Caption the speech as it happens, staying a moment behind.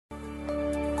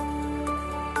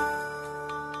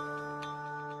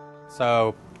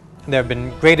So there have been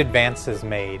great advances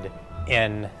made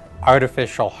in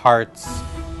artificial hearts,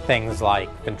 things like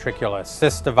ventricular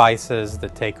assist devices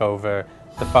that take over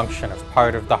the function of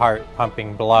part of the heart,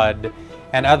 pumping blood,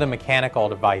 and other mechanical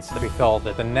devices. We feel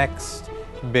that the next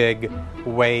big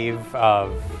wave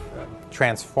of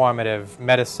transformative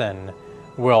medicine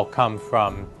will come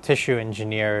from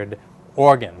tissue-engineered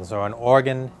organs, or an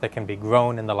organ that can be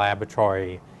grown in the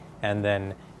laboratory and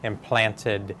then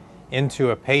implanted into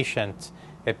a patient.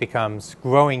 It becomes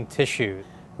growing tissue.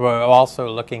 We're also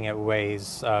looking at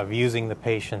ways of using the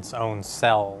patient's own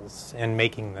cells in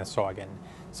making this organ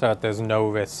so that there's no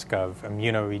risk of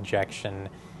immunorejection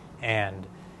and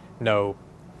no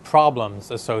problems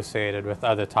associated with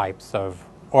other types of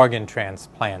organ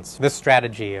transplants. This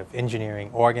strategy of engineering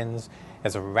organs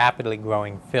is a rapidly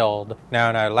growing field. Now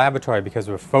in our laboratory, because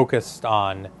we're focused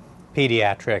on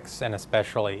pediatrics and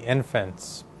especially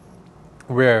infants,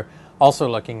 we're also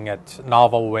looking at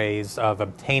novel ways of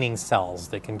obtaining cells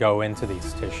that can go into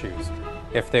these tissues.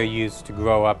 If they're used to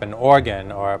grow up an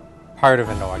organ or part of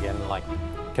an organ, like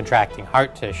contracting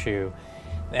heart tissue,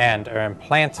 and are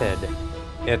implanted,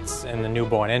 it's in the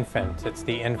newborn infant. It's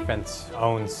the infant's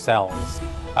own cells.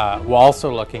 We're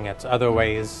also looking at other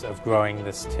ways of growing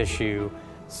this tissue,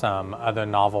 some other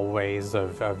novel ways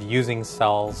of using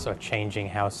cells or changing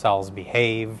how cells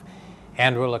behave,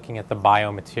 and we're looking at the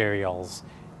biomaterials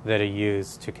that are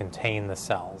used to contain the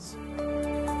cells.